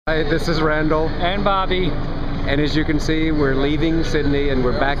Hi, this is Randall. And Bobby. And as you can see, we're leaving Sydney and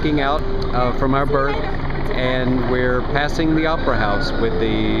we're backing out from our berth, and we're passing the Opera House with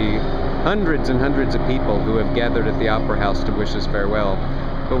the hundreds and hundreds of people who have gathered at the Opera House to wish us farewell.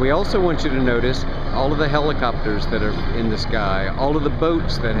 But we also want you to notice all of the helicopters that are in the sky, all of the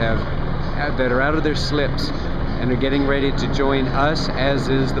boats that are out of their slips and are getting ready to join us, as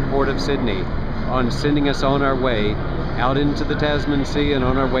is the Port of Sydney, on sending us on our way out into the Tasman Sea and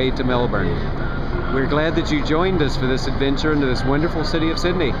on our way to Melbourne. We're glad that you joined us for this adventure into this wonderful city of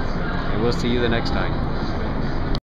Sydney, and we'll see you the next time.